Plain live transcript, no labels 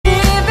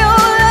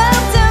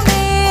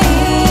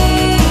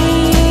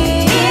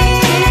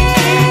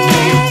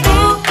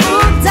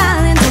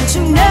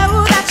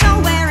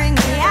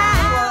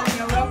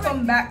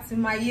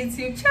my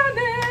YouTube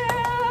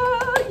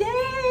channel.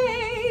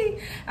 Yay!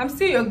 I'm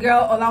still your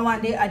girl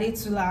Olawande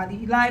Adetula,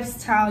 the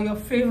lifestyle, your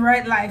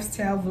favorite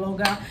lifestyle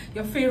vlogger,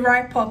 your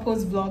favorite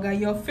purpose vlogger,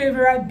 your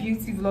favorite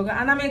beauty vlogger,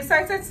 and I'm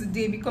excited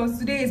today because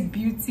today is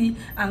beauty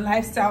and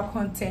lifestyle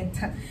content.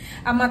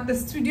 I'm at the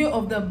studio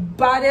of the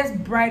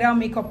baddest bridal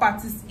makeup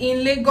artist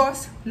in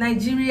Lagos,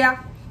 Nigeria.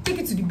 Take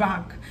it to the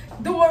bank.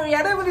 Don't worry,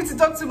 I don't even need to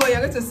talk to her.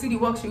 You're going to see the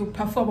work she will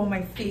perform on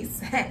my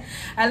face.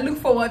 I look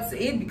forward to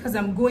it because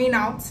I'm going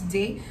out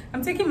today.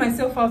 I'm taking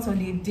myself out on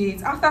a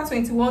date after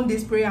 21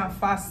 days prayer and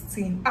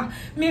fasting.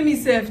 Made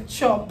myself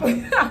chop.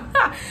 Made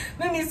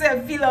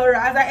myself feel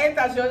alright. As I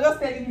enter, she was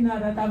just telling me now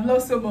that I've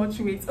lost so much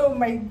weight. Oh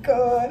my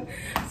god.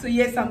 So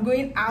yes, I'm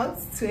going out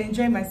to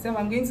enjoy myself.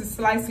 I'm going to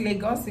Slice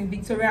Lagos in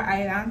Victoria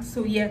Island.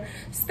 So yeah,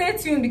 stay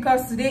tuned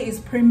because today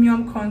is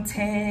premium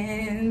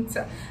content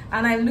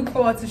and I look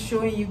forward to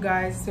showing you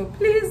guys. So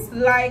please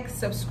like,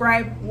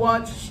 subscribe,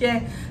 watch,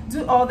 share,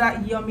 do all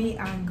that yummy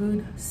and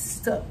good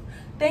stuff.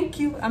 Thank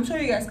you. I'm sure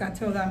you guys can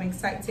tell that I'm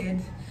excited.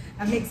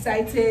 I'm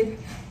excited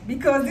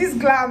because this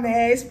Glam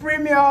is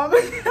premium.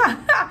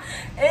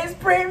 It's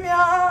premium.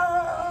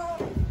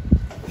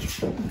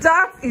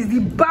 That is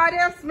the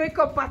baddest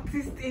makeup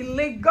artist in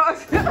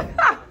Lagos,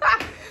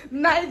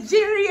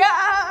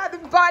 Nigeria. The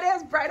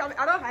baddest bridal.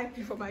 I don't hype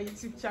you for my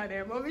YouTube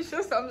channel. Mommy,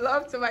 show some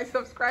love to my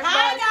subscribers.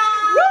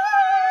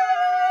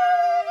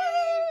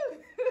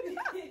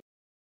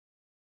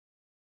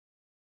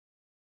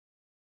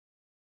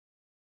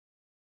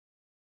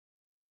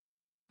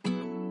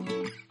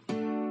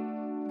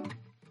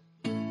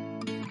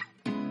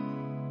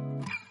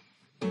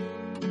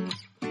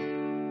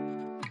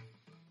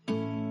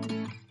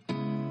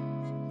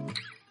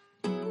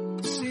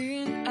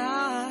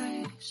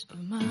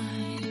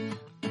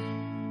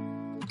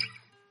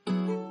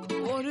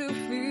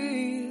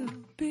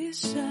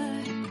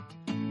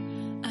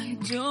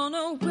 Don't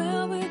know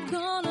where we're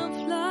gonna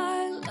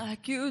fly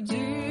like you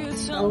did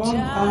I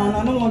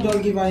don't want to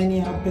give her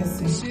any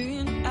person.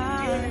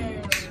 I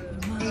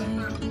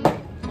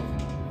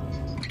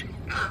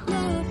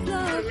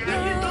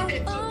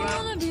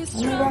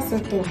never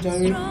set up,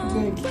 Jerry.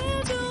 Good.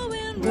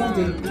 Just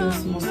the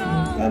close muscle.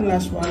 That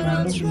lash one, I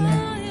don't be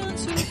like.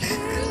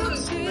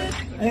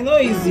 I know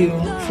easy,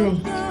 true.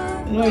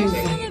 No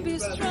easy.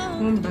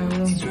 One by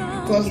one.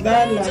 Because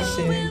that lash,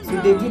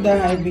 they do that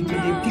hybrid,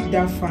 they pick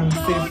that fan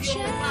safe.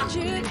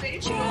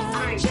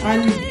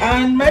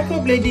 And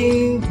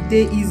microblading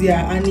they easier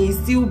and it's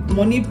still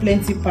money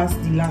plenty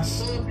past the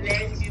lash.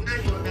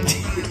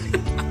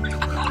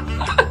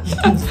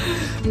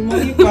 The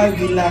money past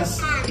the lash.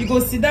 You go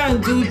sit down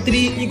and do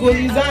three, you go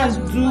use that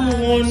and do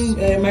one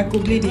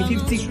microblading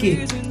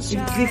 50k,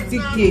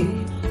 60k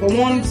for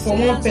one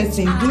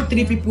person, do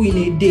 3 people in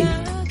a day.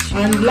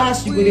 And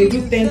last you go they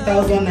do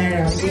 10,000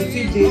 naira. You go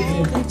still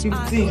do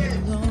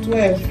 15,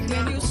 12.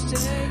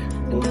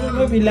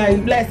 Oh, be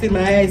like say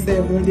my eyes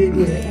there, but they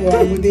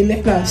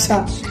let her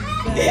sharp.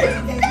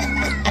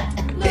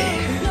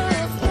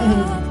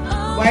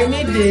 I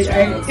need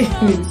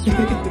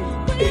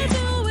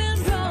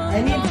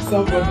I need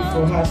somebody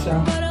for her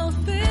sharp.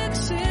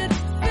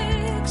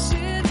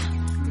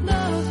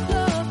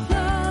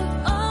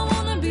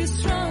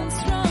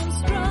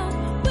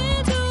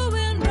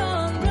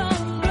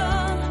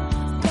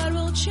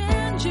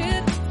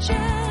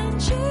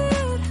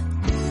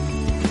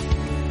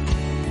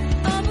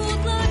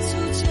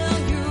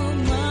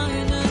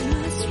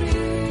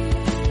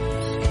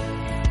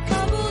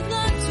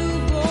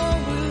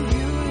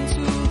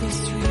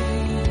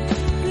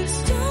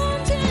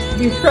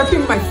 Been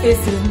prepping my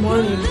face this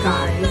morning,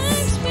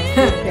 guys.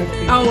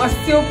 I was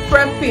still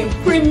prepping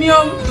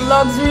premium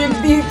luxury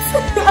beats.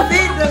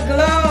 See the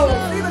glow,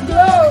 see the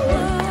glow.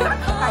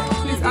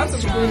 Please, I have to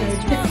be doing it.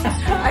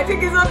 I think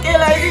it's okay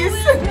like this.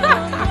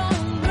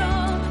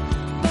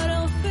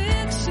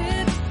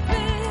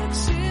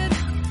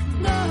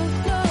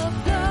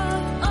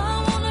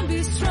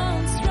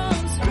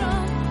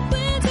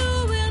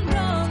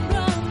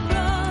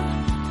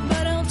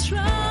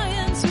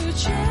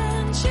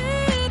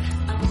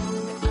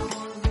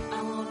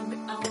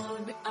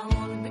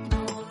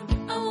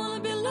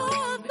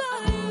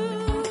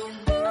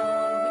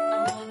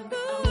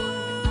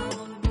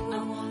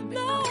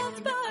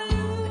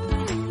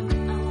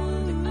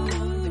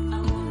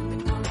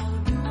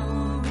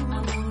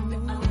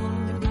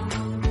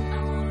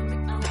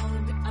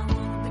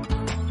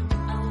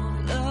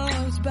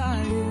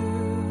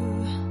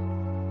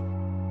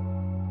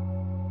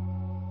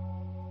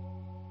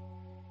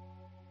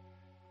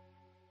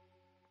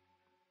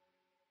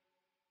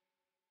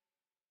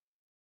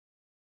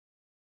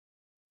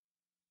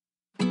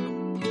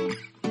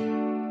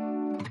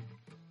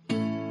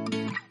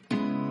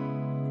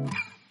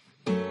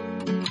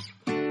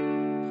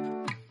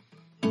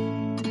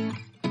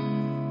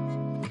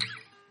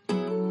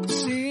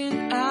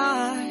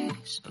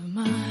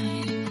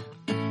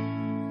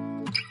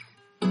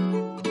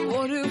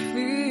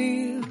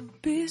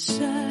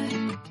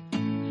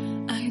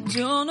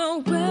 Don't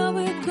know where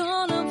we're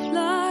gonna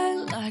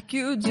fly like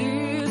you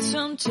did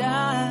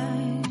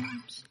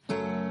sometimes.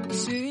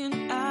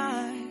 seeing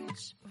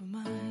eyes of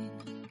mine.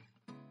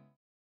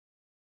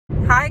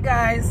 Hi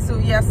guys, so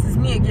yes, it's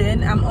me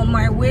again. I'm on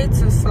my way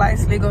to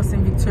Slice Lagos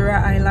in Victoria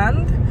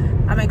Island.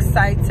 I'm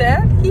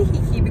excited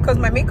because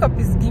my makeup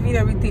is giving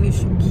everything it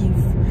should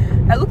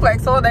give. I look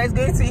like someone that is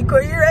going to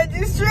Ikoyi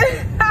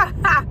registry.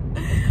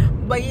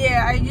 But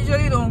yeah, I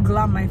usually don't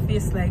glam my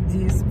face like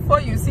this.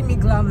 Before you see me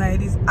glam like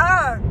this,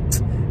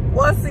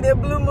 once in a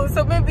blue moon,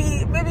 so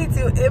maybe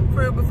till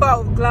April before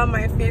I'll glam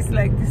my face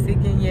like this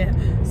again. Yeah,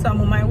 so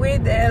I'm on my way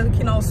there,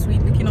 looking all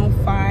sweet, looking all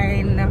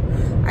fine.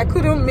 I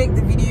couldn't make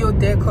the video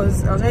there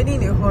because I was already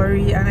in a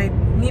hurry and I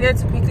needed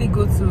to quickly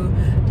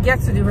get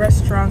to the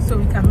restaurant so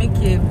we can make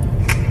a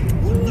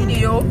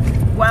video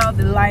while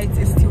the light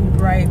is still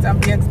bright.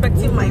 I'm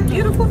expecting my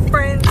beautiful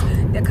friends.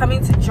 They're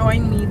coming to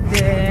join me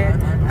there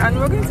and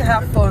we're going to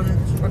have fun.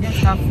 I'm going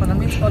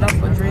to order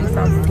for drinks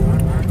and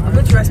food. I'm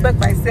going to respect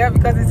myself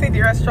because they say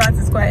the restaurant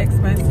is quite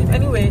expensive.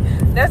 Anyway,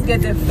 let's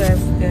get there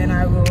first, then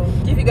I will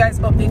give you guys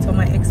updates on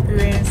my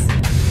experience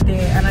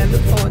there and I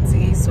look forward to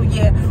it. So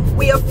yeah,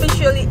 we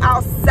officially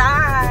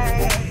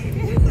outside.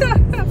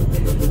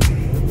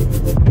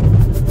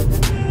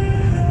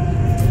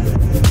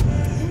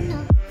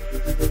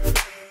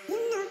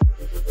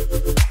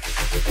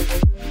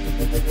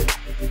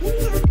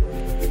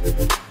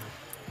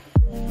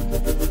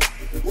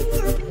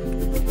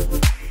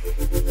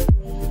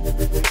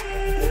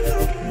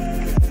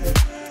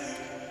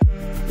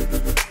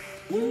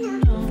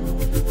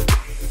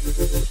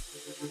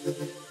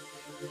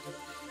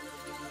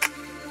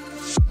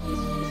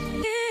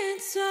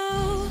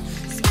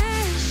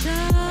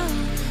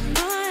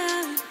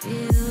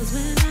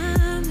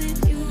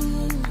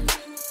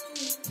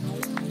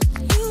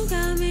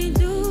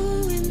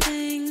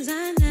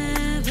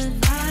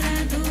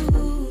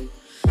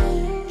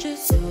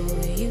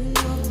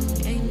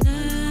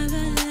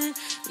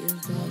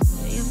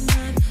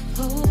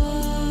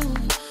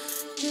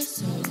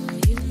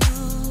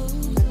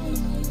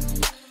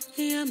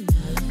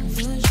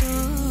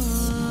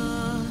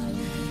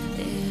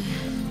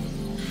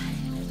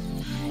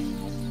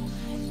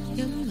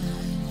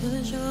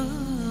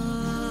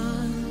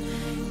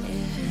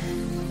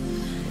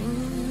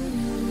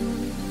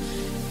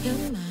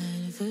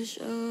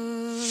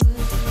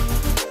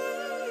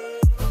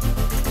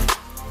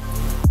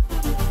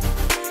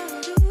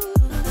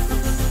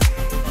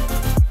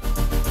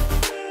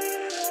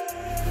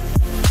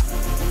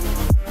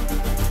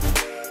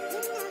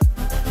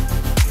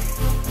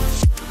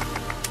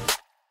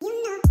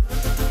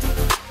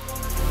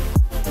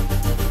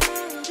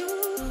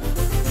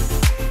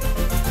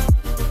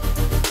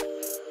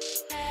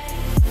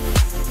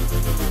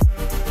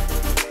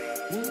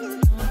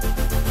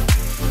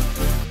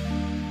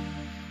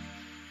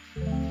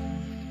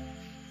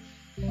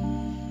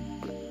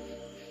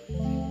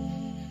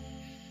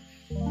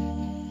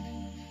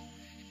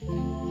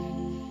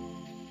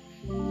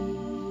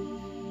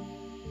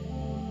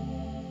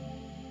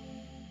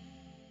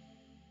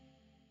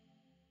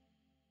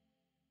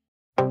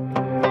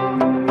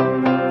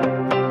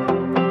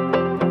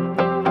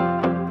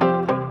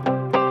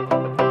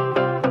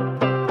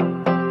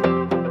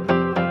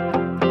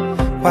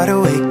 Wide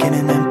awake in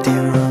an empty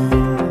room,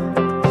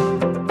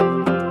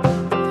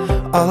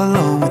 all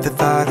alone with the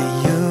thought of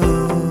you.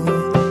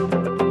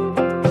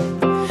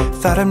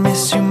 Thought I'd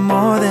miss you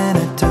more than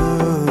I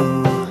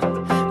do,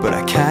 but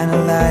I kinda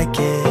like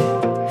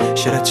it.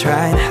 Should I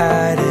try and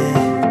hide it?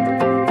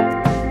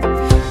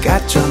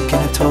 Got drunk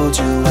and I told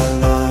you I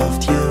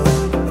loved you,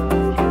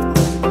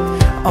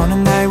 on a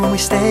night when we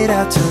stayed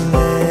out too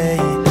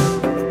late.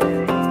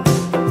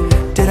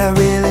 Did I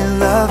really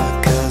love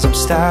her? 'Cause I'm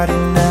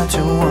starting now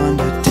to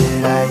wonder,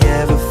 did I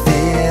ever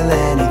feel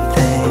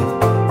anything?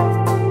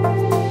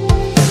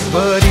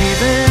 But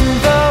even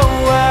though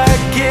I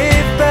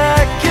gave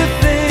back your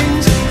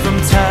things, from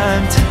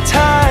time to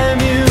time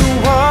you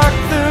walk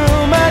through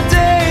my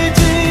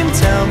daydream.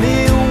 Tell me,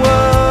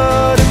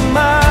 what am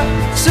I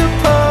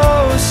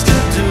supposed to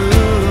do?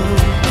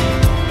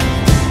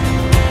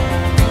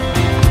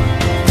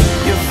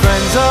 Your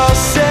friends all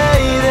say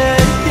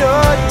that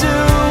you're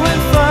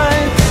doing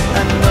fine.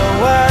 I know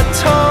I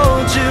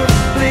told you,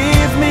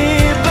 leave me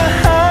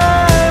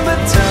behind,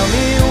 but tell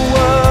me,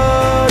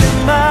 what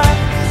am I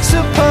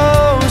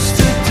supposed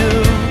to do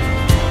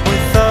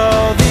with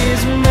all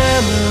these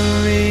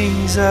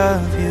memories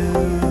of you?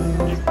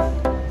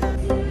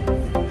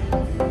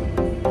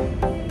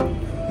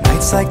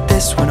 Nights like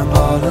this when I'm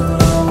all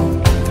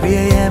alone, 3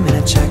 AM and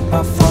I check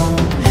my phone.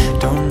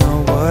 Don't know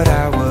what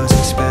I was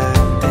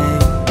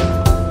expecting.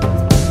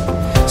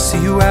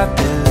 See you out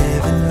there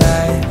living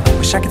life.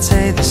 Wish I could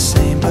say the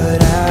same, but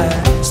I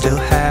still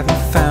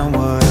haven't found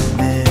what I'm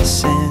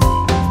missing.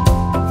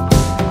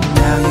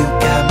 Now you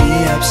got me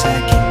up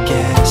second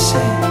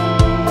guessing.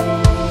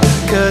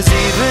 'Cause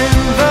even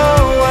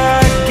though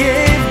I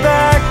gave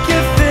back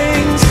your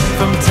things,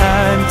 from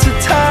time to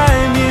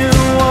time you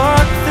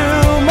walk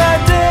through my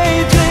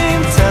daydream.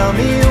 Tell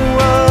me,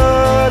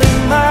 what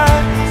am I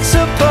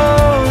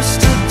supposed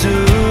to do?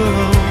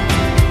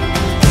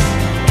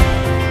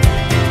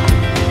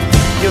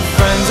 Your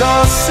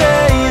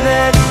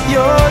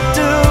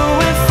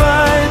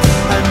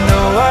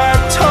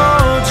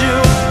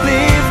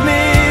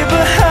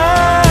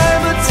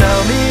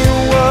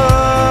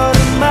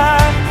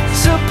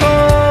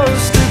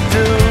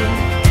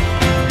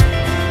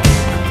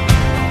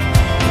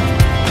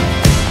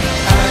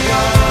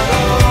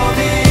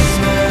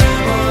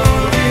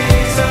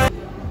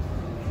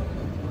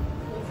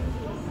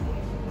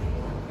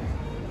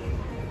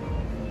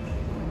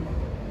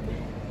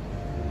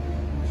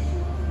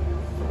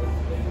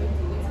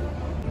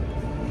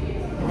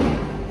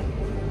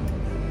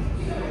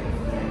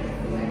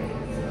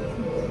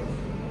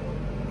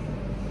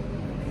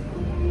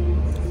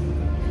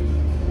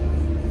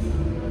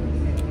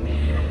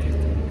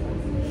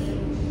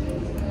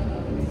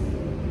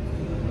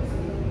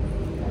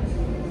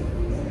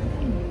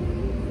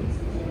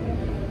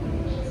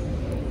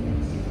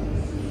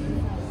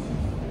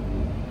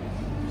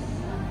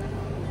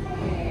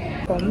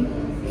come.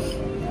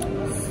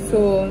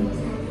 So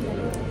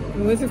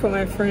I'm waiting for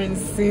my friends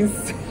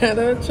since I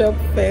don't chop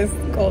first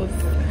cause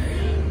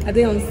I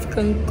think on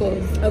skunk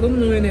cause I don't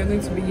know when they're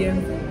going to be here.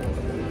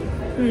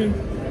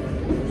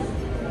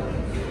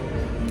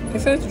 I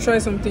decided to try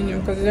something new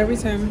because every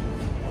time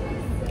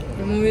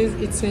I'm always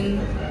eating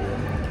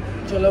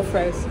jollof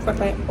rice. In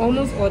fact, I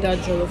almost ordered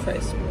jollof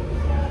rice.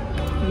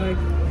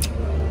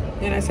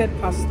 Then I said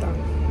pasta.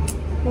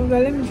 Well,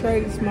 let me try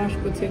these mashed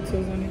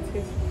potatoes on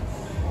it.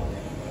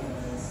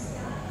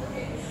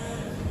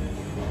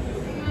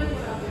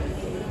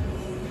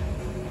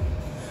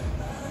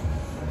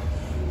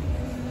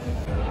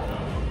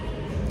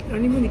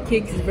 And even the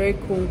cake is very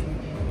cold.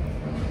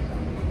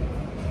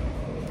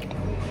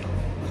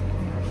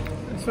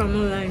 So I'm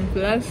not lying. So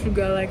that's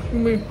sugar like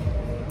me.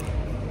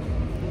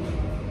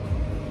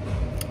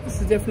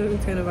 This is definitely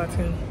 10 over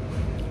 10.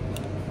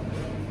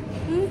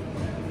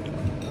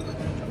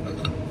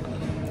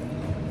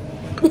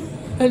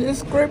 I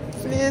just scraped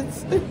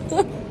please.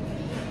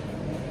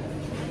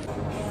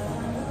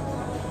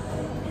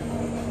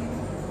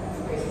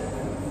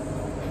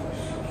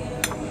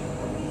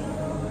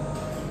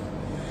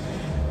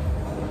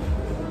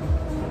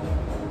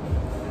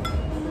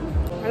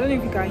 I don't know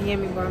if you can hear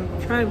me, but I'm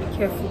trying to be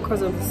careful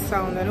because of the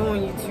sound. I don't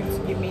want YouTube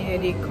to give me a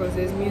headache because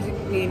there's music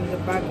playing in the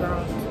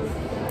background.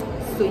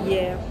 So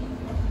yeah.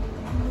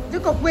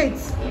 Jacob, wait.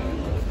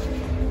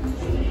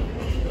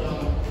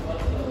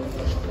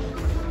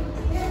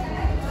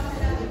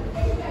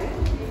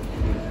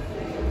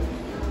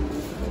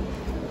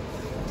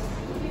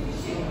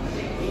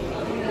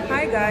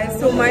 Hi guys,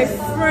 so my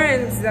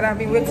friends that I've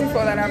been waiting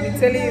for, that I've been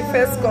telling you,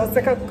 first call,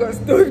 second call,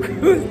 third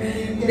call,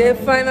 they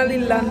finally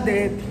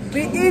landed.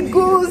 The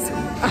Eagles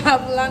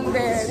have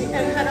landed.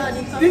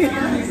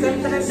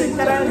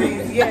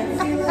 Yes.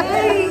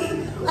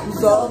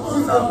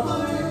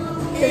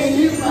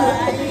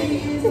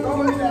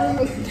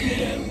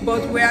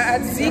 But we're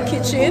at Z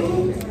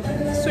Kitchen.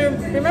 So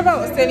remember I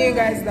was telling you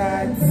guys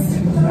that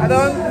I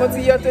don't want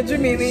to to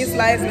Jimmy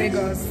Slice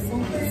Lagos.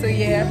 So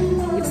yeah,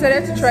 we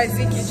decided to try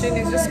Z Kitchen.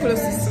 It's just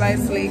close to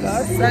Slice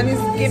Lagos and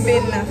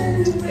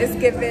it's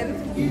giving.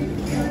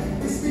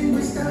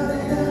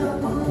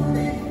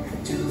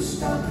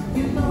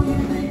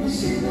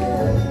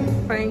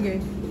 Fine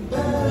good.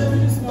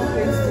 Small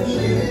plates to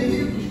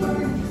share.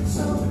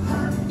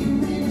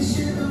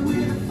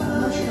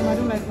 I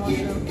don't like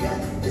mushroom. I don't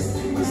like anything.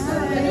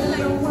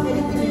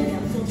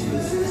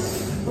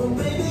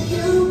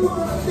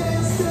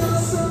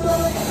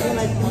 I don't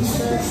like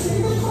mustard.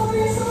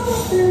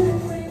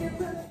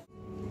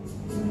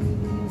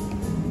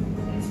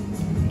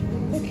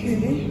 Okay,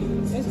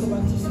 let's go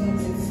back to small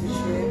plates to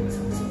share.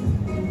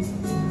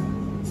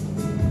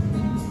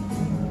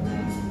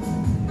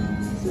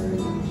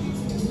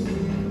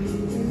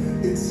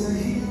 It's a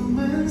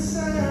human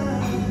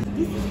sign.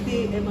 This is the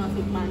Emma's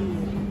man.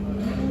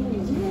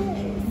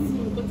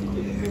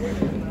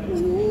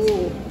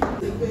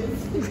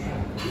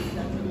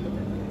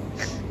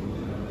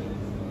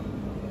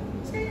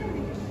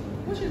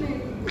 What's your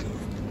name?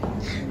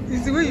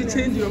 It's the way you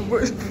change your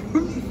voice.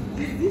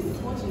 This is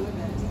what you look at.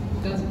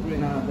 That's great.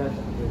 No, that's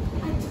great.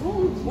 I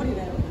told you. What did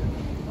I order?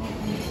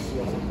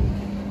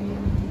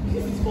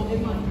 This is for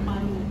Emma's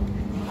man.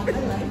 I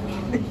like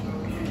it.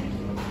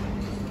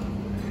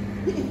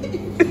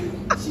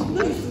 She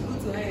knows to go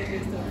to her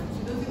next time.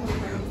 She doesn't want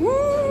to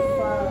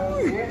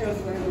where else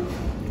do I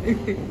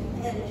go?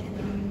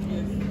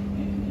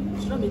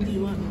 Should not be the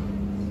one.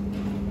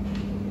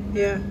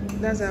 Yeah,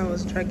 that's how I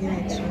was dragging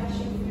it to.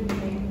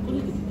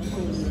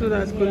 So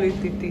that's Kaale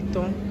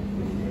Teteton.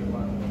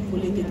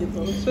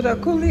 So that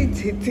Kaale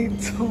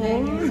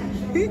Teteton.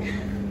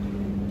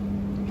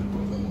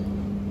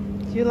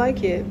 Do you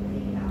like it?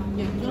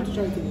 Yeah, you want to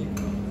try it again.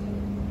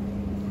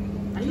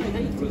 Are you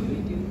taking the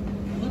video?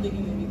 I'm not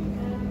taking the video.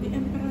 The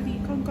emperor, the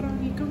conqueror,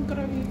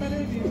 Let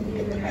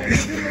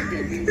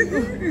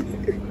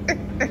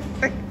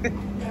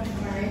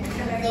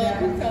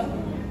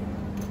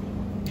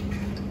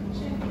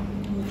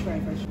me try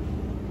first.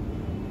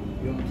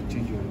 You want me to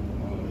change your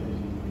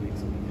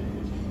plates?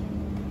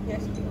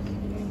 Yes, please.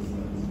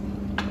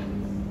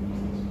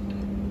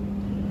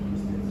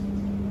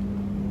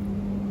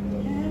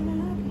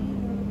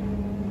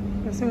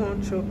 Person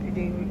won't chop, you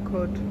didn't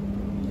record.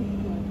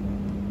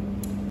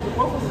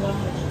 What was that?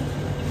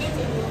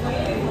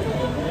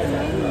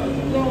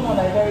 The one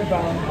like very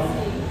brown.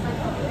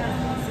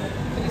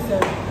 Please,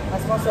 my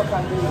sponsor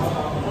can do it. I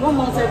want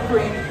malted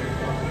cream,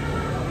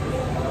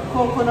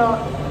 coconut,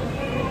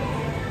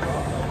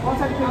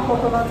 malted cream,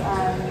 coconut,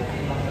 and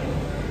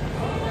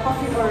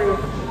coffee Oreo.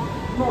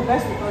 No,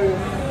 best with Oreo.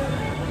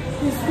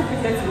 Please scoop it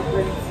next to the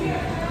bread.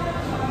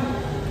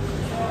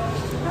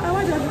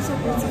 Why do I look so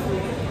beautiful?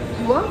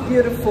 You are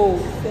beautiful.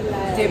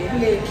 They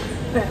play.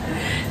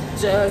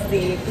 Just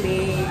they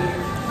play.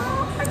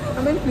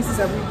 How many places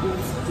have we been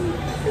to?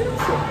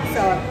 It's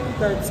our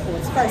third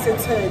spot. If I said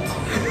third.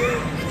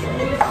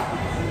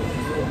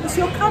 It's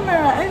your camera.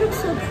 I look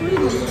so pretty.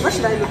 What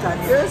should I look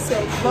at? You're so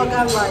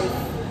vlogger life.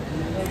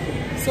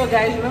 So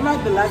guys,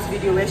 remember the last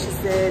video where she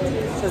said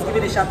she was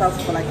giving a shout out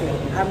to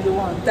Folake? I'm the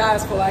one.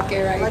 That's for like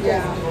it right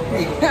there.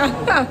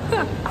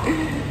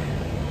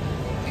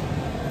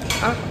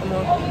 Come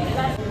on.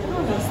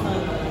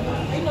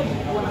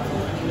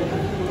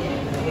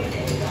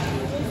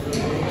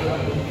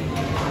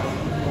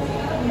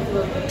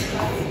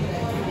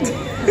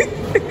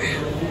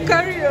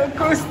 Carry your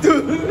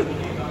costume.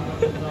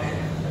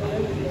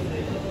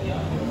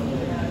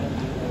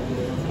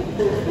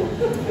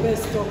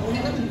 Let's stop.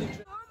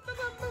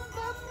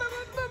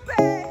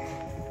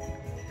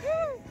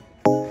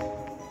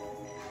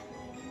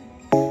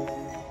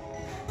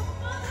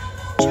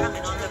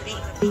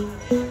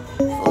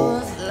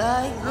 Fools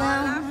like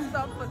them,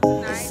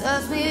 they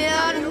suss me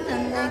out and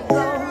then they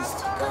ghost.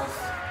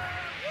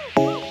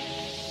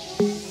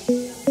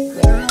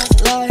 Girls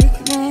like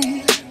me,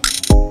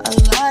 I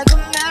like a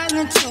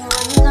magnet to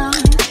a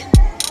night.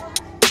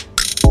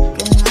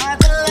 Can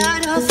like a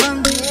lighter from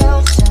the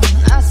ocean.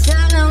 I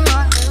send them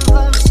my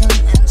devotion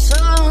and so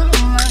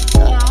my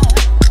thoughts.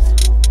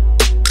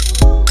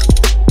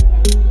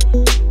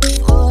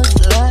 Fools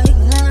like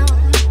them,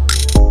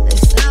 they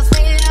suss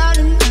me out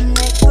and then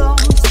they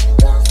ghost.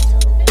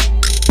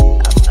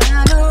 I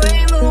found a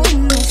rainbow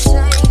in the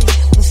shade.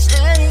 The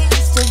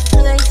city's to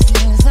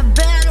places a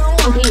better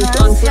one.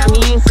 Don't tell me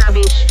you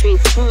savage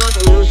street, food,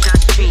 Lucia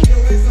street.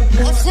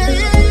 I said,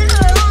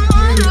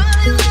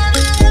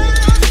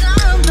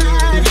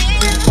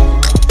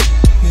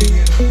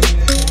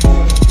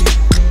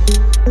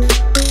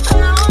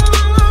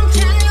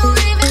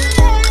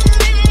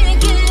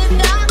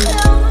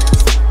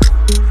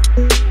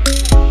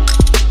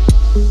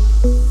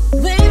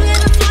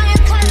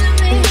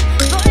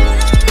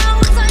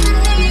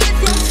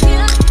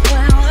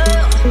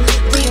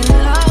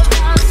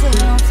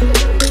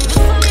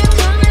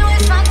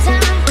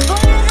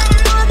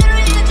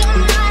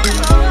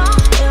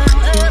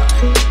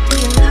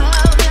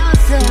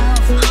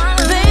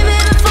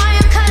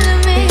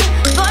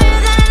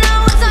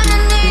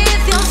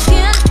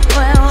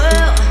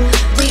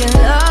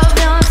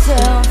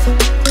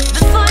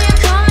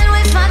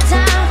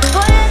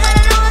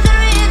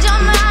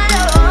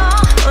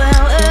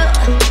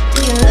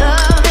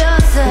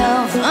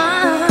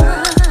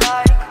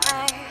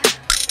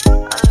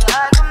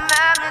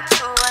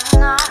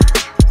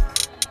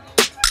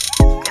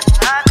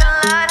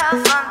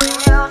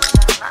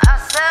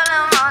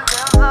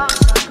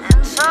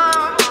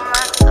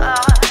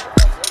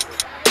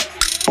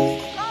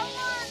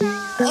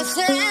 I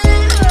said